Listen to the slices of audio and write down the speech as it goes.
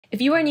If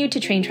you are new to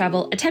train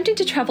travel, attempting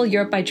to travel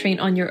Europe by train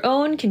on your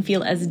own can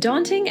feel as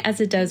daunting as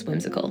it does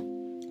whimsical.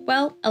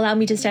 Well, allow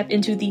me to step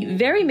into the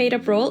very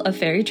made-up role of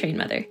fairy train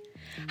mother.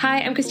 Hi,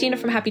 I'm Christina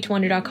from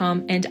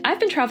happytowander.com, and I've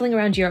been traveling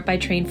around Europe by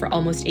train for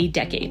almost a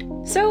decade.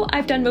 So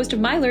I've done most of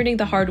my learning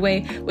the hard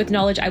way with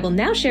knowledge I will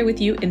now share with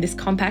you in this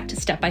compact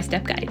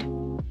step-by-step guide.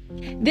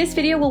 This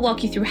video will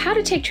walk you through how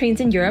to take trains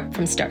in Europe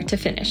from start to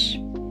finish.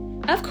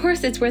 Of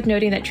course, it's worth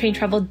noting that train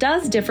travel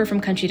does differ from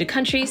country to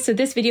country, so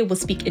this video will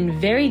speak in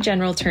very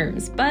general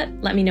terms, but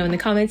let me know in the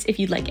comments if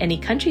you'd like any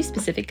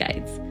country-specific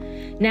guides.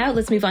 Now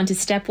let's move on to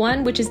step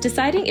 1, which is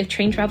deciding if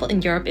train travel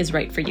in Europe is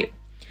right for you.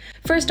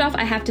 First off,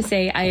 I have to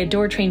say I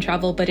adore train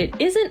travel, but it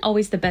isn't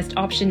always the best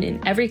option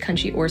in every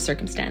country or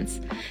circumstance.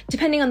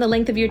 Depending on the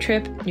length of your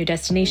trip, your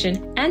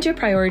destination, and your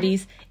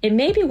priorities, it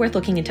may be worth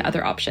looking into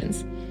other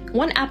options.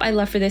 One app I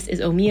love for this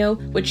is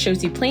Omio, which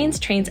shows you planes,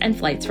 trains, and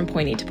flights from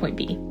point A to point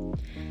B.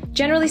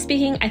 Generally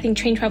speaking, I think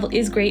train travel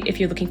is great if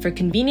you're looking for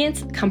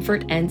convenience,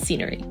 comfort, and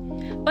scenery.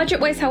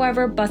 Budget-wise,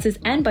 however, buses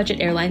and budget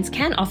airlines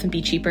can often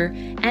be cheaper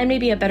and may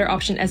be a better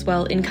option as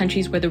well in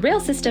countries where the rail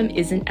system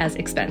isn't as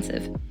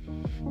expensive.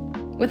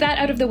 With that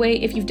out of the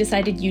way, if you've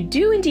decided you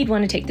do indeed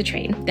want to take the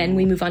train, then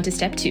we move on to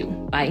step 2,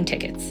 buying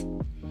tickets.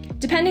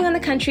 Depending on the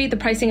country, the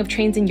pricing of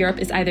trains in Europe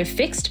is either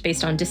fixed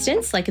based on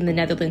distance, like in the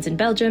Netherlands and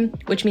Belgium,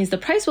 which means the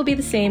price will be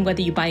the same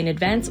whether you buy in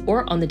advance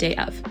or on the day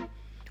of.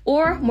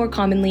 Or, more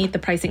commonly, the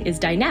pricing is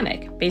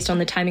dynamic, based on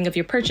the timing of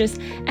your purchase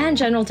and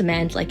general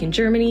demand like in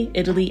Germany,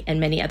 Italy, and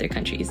many other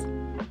countries.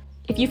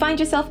 If you find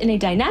yourself in a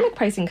dynamic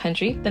pricing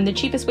country, then the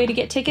cheapest way to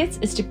get tickets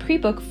is to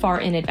pre-book far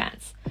in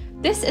advance.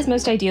 This is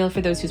most ideal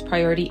for those whose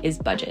priority is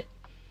budget.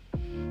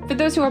 For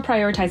those who are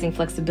prioritizing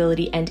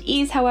flexibility and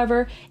ease,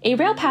 however, a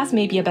rail pass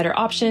may be a better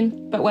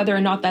option, but whether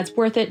or not that's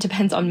worth it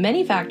depends on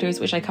many factors,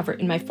 which I cover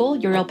in my full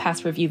Eurail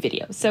Pass review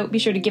video, so be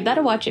sure to give that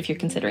a watch if you're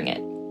considering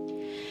it.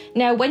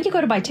 Now, when you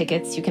go to buy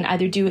tickets, you can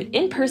either do it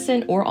in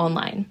person or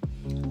online.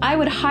 I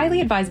would highly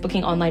advise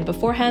booking online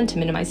beforehand to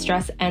minimize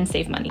stress and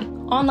save money.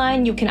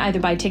 Online, you can either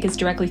buy tickets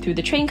directly through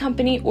the train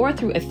company or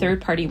through a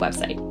third-party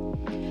website.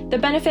 The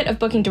benefit of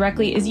booking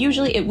directly is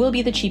usually it will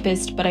be the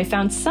cheapest, but I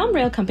found some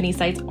rail company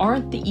sites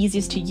aren't the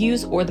easiest to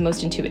use or the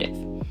most intuitive.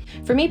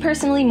 For me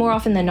personally, more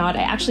often than not,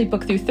 I actually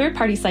book through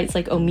third-party sites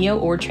like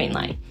Omio or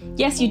Trainline.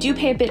 Yes, you do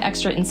pay a bit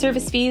extra in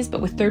service fees, but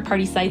with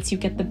third-party sites, you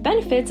get the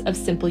benefits of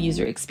simple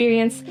user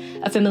experience,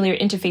 a familiar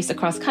interface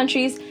across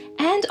countries,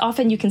 and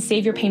often you can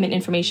save your payment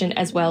information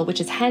as well, which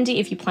is handy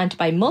if you plan to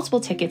buy multiple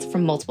tickets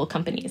from multiple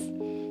companies.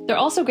 They're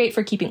also great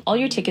for keeping all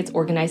your tickets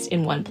organized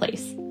in one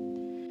place.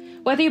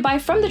 Whether you buy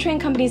from the train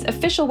company's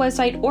official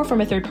website or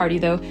from a third party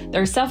though,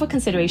 there are several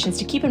considerations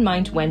to keep in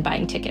mind when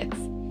buying tickets.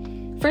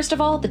 First of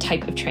all, the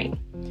type of train.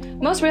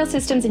 Most rail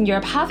systems in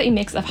Europe have a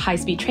mix of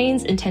high-speed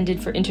trains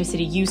intended for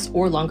intercity use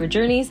or longer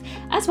journeys,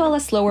 as well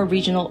as slower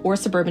regional or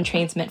suburban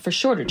trains meant for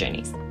shorter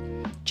journeys.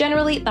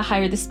 Generally, the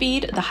higher the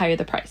speed, the higher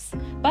the price.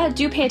 But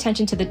do pay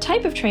attention to the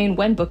type of train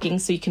when booking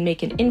so you can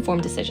make an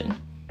informed decision.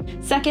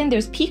 Second,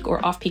 there's peak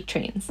or off-peak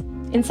trains.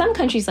 In some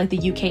countries like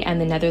the UK and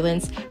the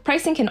Netherlands,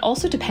 pricing can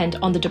also depend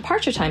on the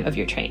departure time of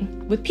your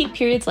train, with peak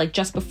periods like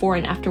just before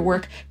and after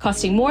work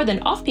costing more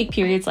than off-peak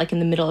periods like in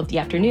the middle of the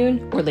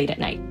afternoon or late at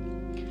night.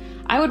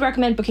 I would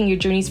recommend booking your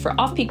journeys for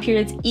off-peak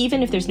periods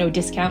even if there's no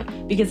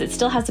discount, because it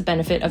still has the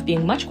benefit of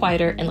being much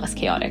quieter and less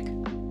chaotic.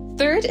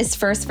 Third is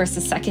first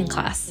versus second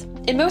class.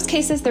 In most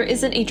cases, there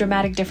isn't a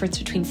dramatic difference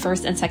between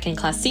first and second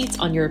class seats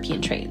on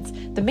European trains.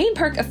 The main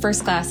perk of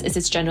first class is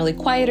it's generally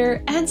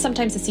quieter, and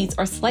sometimes the seats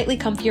are slightly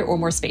comfier or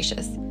more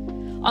spacious.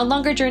 On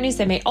longer journeys,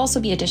 there may also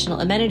be additional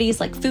amenities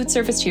like food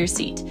service to your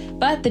seat,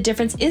 but the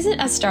difference isn't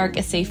as stark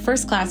as, say,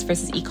 first class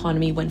versus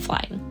economy when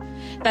flying.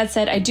 That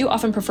said, I do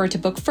often prefer to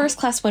book first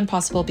class when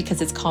possible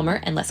because it's calmer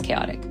and less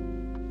chaotic.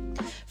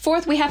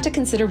 Fourth, we have to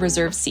consider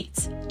reserved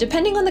seats.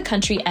 Depending on the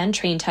country and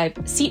train type,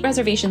 seat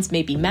reservations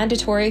may be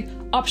mandatory,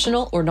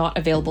 optional, or not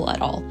available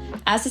at all,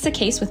 as is the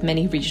case with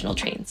many regional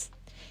trains.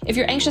 If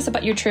you're anxious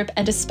about your trip,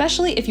 and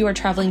especially if you are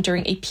traveling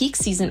during a peak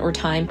season or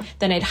time,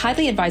 then I'd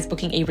highly advise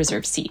booking a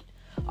reserved seat.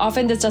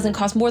 Often this doesn't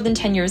cost more than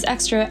 10 euros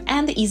extra,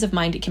 and the ease of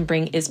mind it can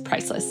bring is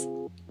priceless.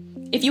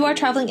 If you are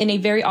traveling in a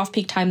very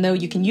off-peak time though,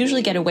 you can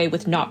usually get away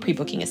with not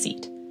pre-booking a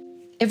seat.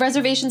 If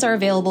reservations are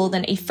available,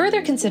 then a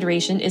further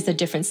consideration is the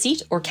different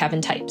seat or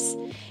cabin types.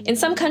 In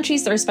some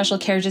countries, there are special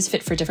carriages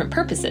fit for different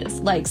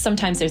purposes, like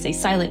sometimes there's a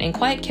silent and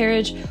quiet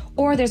carriage,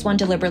 or there's one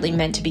deliberately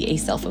meant to be a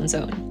cell phone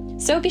zone.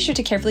 So be sure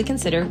to carefully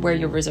consider where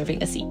you're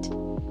reserving a seat.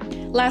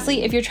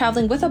 Lastly, if you're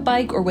traveling with a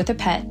bike or with a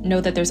pet,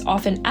 know that there's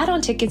often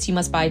add-on tickets you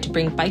must buy to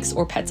bring bikes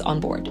or pets on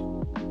board.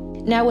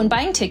 Now, when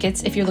buying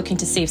tickets, if you're looking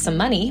to save some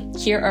money,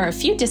 here are a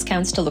few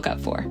discounts to look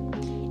out for.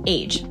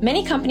 Age.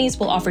 Many companies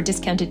will offer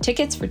discounted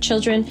tickets for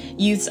children,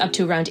 youths up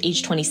to around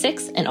age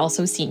 26, and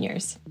also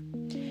seniors.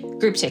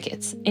 Group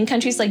tickets. In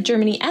countries like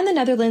Germany and the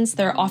Netherlands,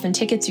 there are often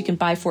tickets you can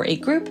buy for a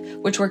group,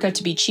 which work out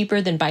to be cheaper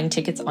than buying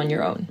tickets on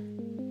your own.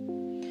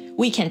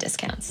 Weekend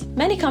discounts.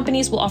 Many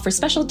companies will offer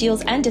special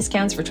deals and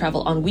discounts for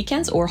travel on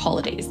weekends or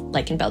holidays,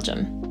 like in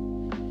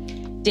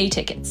Belgium. Day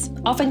tickets.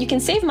 Often you can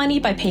save money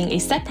by paying a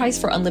set price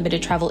for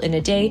unlimited travel in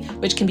a day,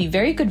 which can be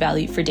very good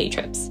value for day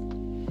trips.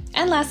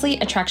 And lastly,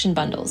 attraction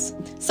bundles.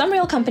 Some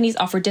rail companies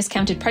offer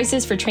discounted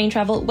prices for train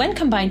travel when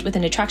combined with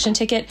an attraction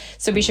ticket,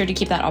 so be sure to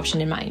keep that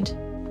option in mind.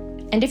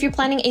 And if you're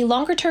planning a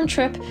longer-term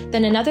trip,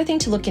 then another thing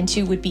to look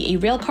into would be a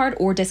rail card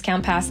or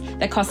discount pass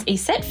that costs a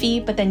set fee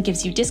but then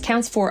gives you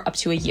discounts for up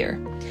to a year.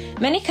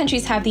 Many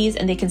countries have these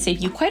and they can save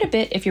you quite a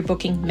bit if you're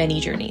booking many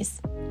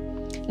journeys.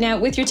 Now,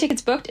 with your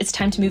tickets booked, it's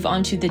time to move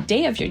on to the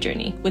day of your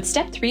journey with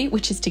step 3,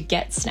 which is to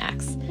get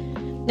snacks.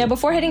 Now,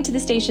 before heading to the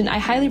station, I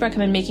highly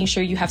recommend making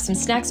sure you have some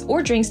snacks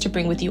or drinks to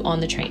bring with you on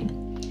the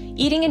train.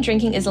 Eating and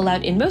drinking is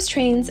allowed in most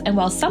trains, and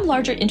while some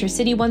larger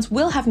intercity ones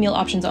will have meal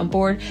options on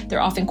board,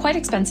 they're often quite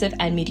expensive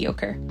and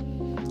mediocre.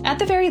 At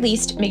the very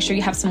least, make sure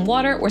you have some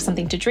water or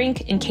something to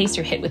drink in case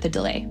you're hit with a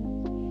delay.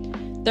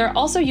 There are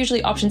also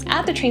usually options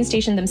at the train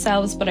station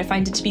themselves, but I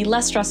find it to be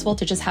less stressful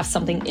to just have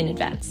something in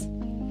advance.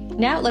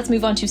 Now let's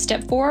move on to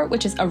step 4,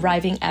 which is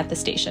arriving at the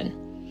station.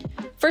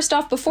 First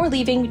off, before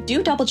leaving,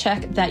 do double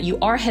check that you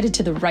are headed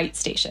to the right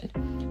station.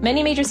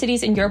 Many major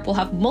cities in Europe will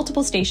have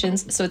multiple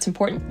stations, so it's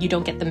important you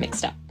don't get them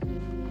mixed up.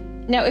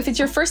 Now, if it's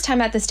your first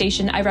time at the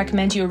station, I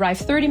recommend you arrive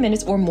 30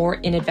 minutes or more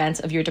in advance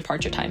of your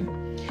departure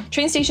time.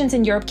 Train stations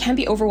in Europe can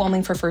be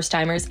overwhelming for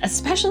first-timers,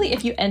 especially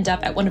if you end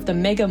up at one of the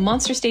mega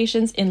monster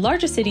stations in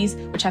larger cities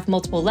which have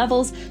multiple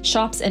levels,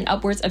 shops, and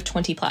upwards of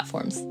 20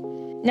 platforms.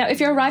 Now,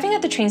 if you're arriving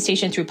at the train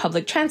station through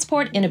public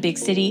transport in a big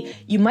city,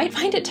 you might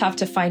find it tough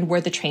to find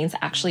where the trains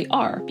actually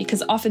are,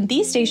 because often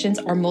these stations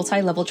are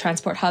multi-level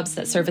transport hubs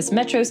that service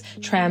metros,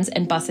 trams,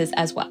 and buses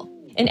as well.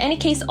 In any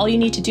case, all you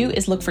need to do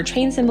is look for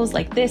train symbols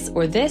like this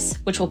or this,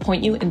 which will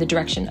point you in the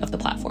direction of the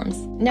platforms.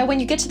 Now, when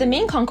you get to the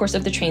main concourse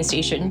of the train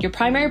station, your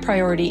primary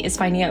priority is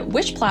finding out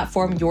which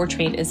platform your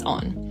train is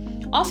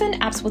on. Often,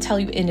 apps will tell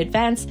you in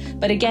advance,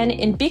 but again,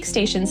 in big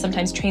stations,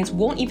 sometimes trains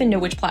won't even know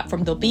which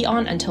platform they'll be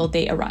on until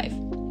they arrive.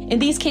 In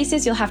these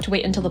cases, you'll have to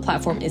wait until the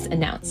platform is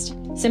announced.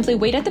 Simply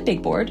wait at the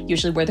big board,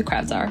 usually where the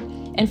crowds are,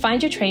 and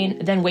find your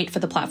train, then wait for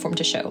the platform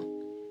to show.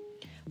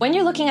 When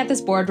you're looking at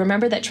this board,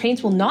 remember that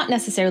trains will not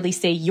necessarily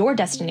say your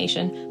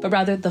destination, but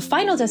rather the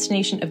final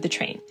destination of the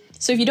train.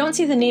 So if you don't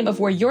see the name of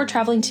where you're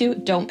traveling to,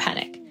 don't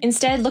panic.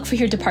 Instead, look for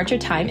your departure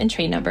time and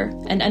train number,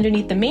 and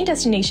underneath the main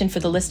destination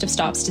for the list of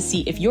stops to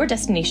see if your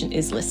destination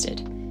is listed.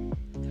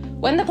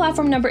 When the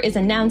platform number is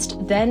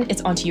announced, then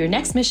it's on to your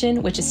next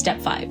mission, which is step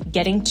 5,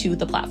 getting to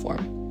the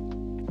platform.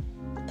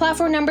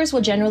 Platform numbers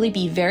will generally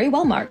be very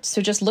well marked,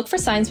 so just look for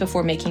signs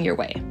before making your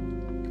way.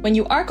 When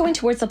you are going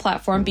towards the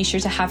platform, be sure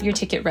to have your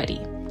ticket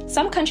ready.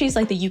 Some countries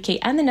like the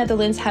UK and the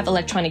Netherlands have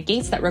electronic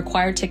gates that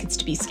require tickets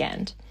to be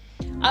scanned.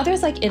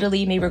 Others like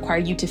Italy may require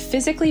you to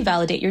physically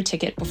validate your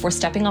ticket before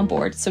stepping on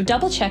board, so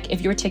double check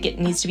if your ticket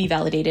needs to be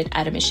validated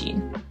at a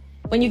machine.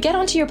 When you get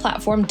onto your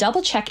platform,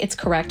 double check it's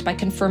correct by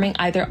confirming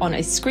either on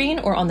a screen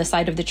or on the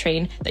side of the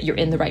train that you're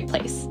in the right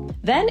place.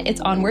 Then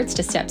it's onwards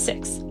to step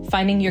 6,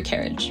 finding your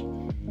carriage.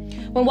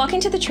 When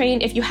walking to the train,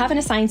 if you have an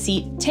assigned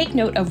seat, take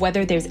note of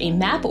whether there's a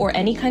map or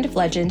any kind of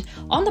legend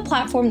on the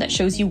platform that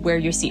shows you where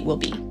your seat will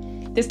be.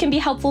 This can be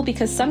helpful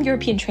because some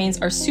European trains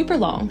are super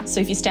long, so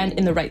if you stand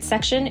in the right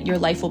section, your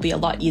life will be a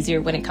lot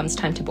easier when it comes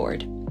time to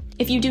board.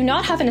 If you do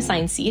not have an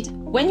assigned seat,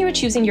 when you are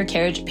choosing your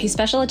carriage, pay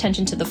special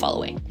attention to the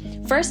following.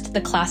 First,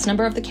 the class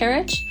number of the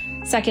carriage.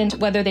 Second,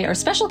 whether they are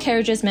special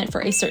carriages meant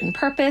for a certain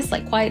purpose,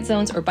 like quiet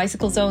zones or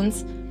bicycle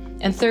zones.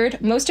 And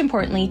third, most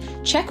importantly,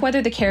 check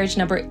whether the carriage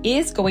number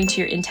is going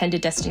to your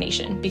intended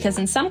destination, because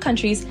in some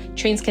countries,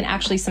 trains can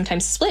actually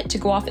sometimes split to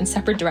go off in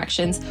separate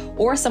directions,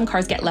 or some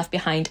cars get left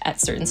behind at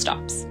certain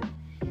stops.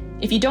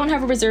 If you don't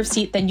have a reserved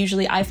seat, then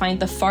usually I find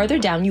the farther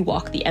down you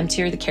walk, the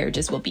emptier the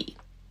carriages will be.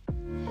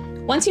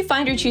 Once you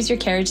find or choose your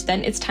carriage,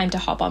 then it's time to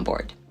hop on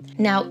board.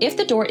 Now, if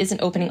the door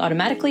isn't opening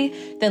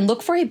automatically, then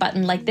look for a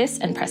button like this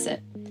and press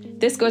it.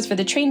 This goes for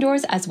the train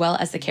doors as well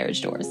as the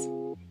carriage doors.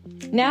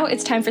 Now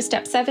it's time for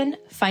step 7,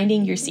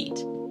 finding your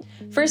seat.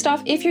 First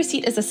off, if your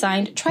seat is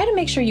assigned, try to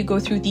make sure you go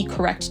through the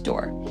correct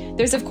door.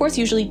 There's of course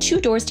usually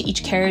 2 doors to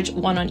each carriage,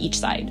 one on each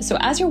side. So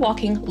as you're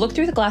walking, look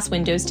through the glass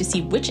windows to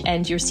see which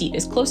end your seat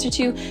is closer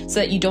to so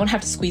that you don't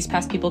have to squeeze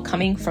past people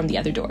coming from the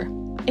other door.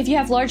 If you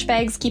have large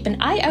bags, keep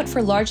an eye out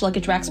for large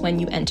luggage racks when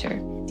you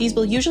enter. These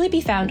will usually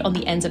be found on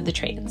the ends of the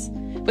trains.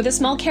 With a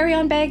small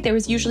carry-on bag, there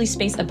is usually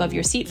space above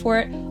your seat for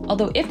it,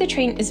 although if the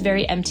train is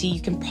very empty,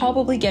 you can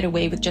probably get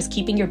away with just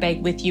keeping your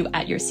bag with you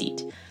at your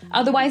seat.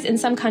 Otherwise, in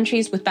some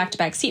countries with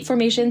back-to-back seat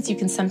formations, you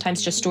can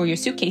sometimes just store your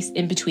suitcase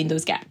in between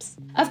those gaps.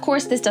 Of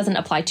course, this doesn't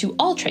apply to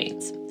all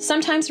trains.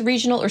 Sometimes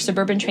regional or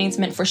suburban trains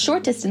meant for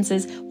short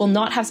distances will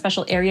not have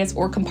special areas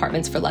or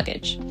compartments for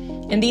luggage.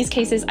 In these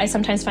cases, I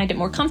sometimes find it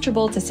more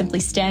comfortable to simply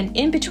stand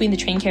in between the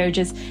train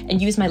carriages and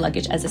use my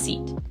luggage as a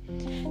seat.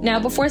 Now,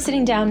 before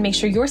sitting down, make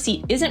sure your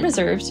seat isn't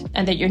reserved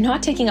and that you're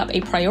not taking up a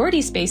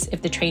priority space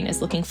if the train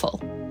is looking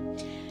full.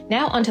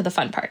 Now onto the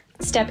fun part.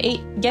 Step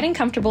 8, getting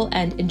comfortable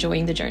and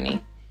enjoying the journey.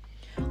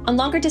 On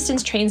longer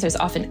distance trains, there's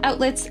often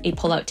outlets, a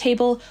pull-out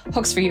table,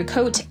 hooks for your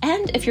coat,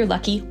 and if you're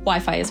lucky,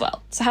 Wi-Fi as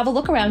well. So have a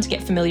look around to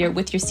get familiar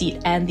with your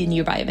seat and the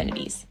nearby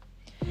amenities.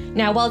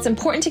 Now, while it's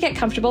important to get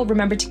comfortable,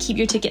 remember to keep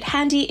your ticket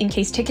handy in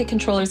case ticket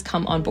controllers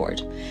come on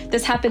board.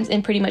 This happens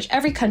in pretty much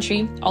every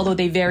country, although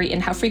they vary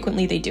in how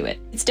frequently they do it.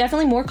 It's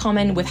definitely more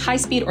common with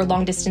high-speed or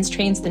long-distance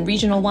trains than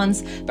regional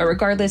ones, but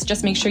regardless,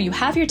 just make sure you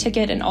have your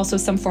ticket and also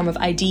some form of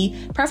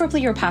ID, preferably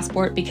your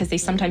passport, because they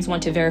sometimes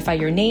want to verify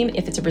your name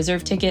if it's a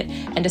reserved ticket,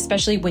 and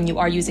especially when you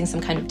are using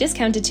some kind of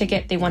discounted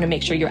ticket, they want to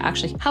make sure you're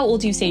actually how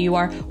old you say you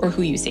are or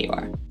who you say you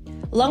are.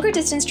 Longer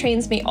distance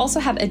trains may also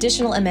have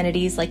additional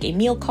amenities like a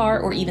meal car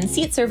or even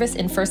seat service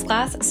in first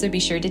class, so be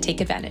sure to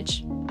take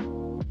advantage.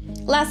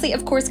 Lastly,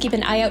 of course, keep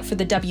an eye out for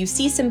the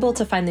WC symbol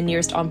to find the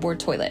nearest onboard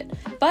toilet,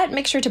 but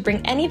make sure to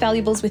bring any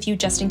valuables with you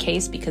just in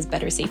case, because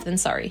better safe than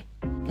sorry.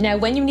 Now,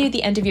 when you near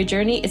the end of your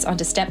journey, it's on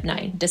to step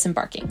 9,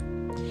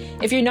 disembarking.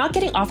 If you're not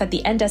getting off at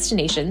the end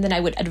destination, then I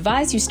would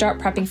advise you start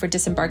prepping for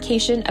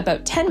disembarkation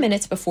about 10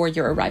 minutes before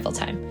your arrival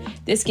time.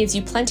 This gives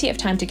you plenty of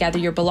time to gather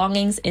your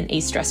belongings in a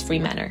stress-free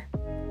manner.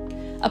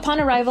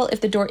 Upon arrival,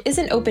 if the door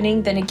isn't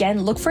opening, then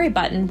again look for a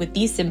button with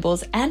these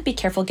symbols and be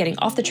careful getting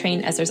off the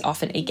train as there's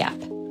often a gap.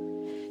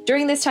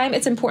 During this time,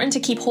 it's important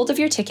to keep hold of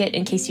your ticket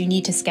in case you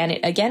need to scan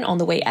it again on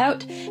the way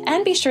out,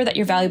 and be sure that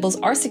your valuables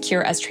are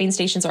secure as train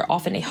stations are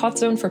often a hot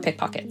zone for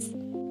pickpockets.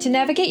 To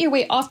navigate your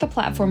way off the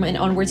platform and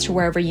onwards to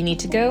wherever you need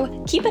to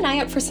go, keep an eye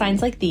out for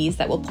signs like these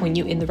that will point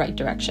you in the right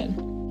direction.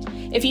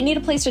 If you need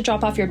a place to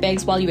drop off your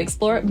bags while you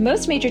explore,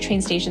 most major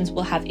train stations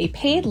will have a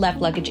paid left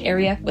luggage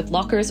area with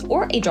lockers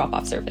or a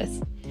drop-off service.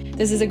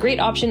 This is a great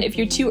option if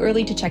you're too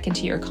early to check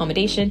into your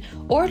accommodation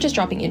or just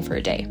dropping in for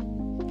a day.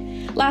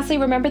 Lastly,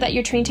 remember that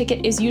your train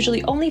ticket is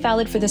usually only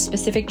valid for the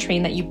specific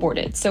train that you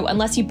boarded, so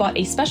unless you bought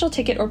a special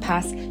ticket or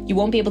pass, you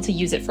won't be able to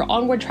use it for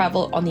onward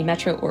travel on the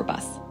metro or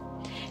bus.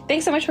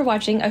 Thanks so much for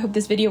watching. I hope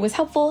this video was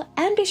helpful,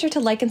 and be sure to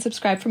like and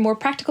subscribe for more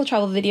practical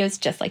travel videos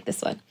just like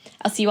this one.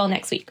 I'll see you all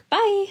next week.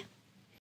 Bye!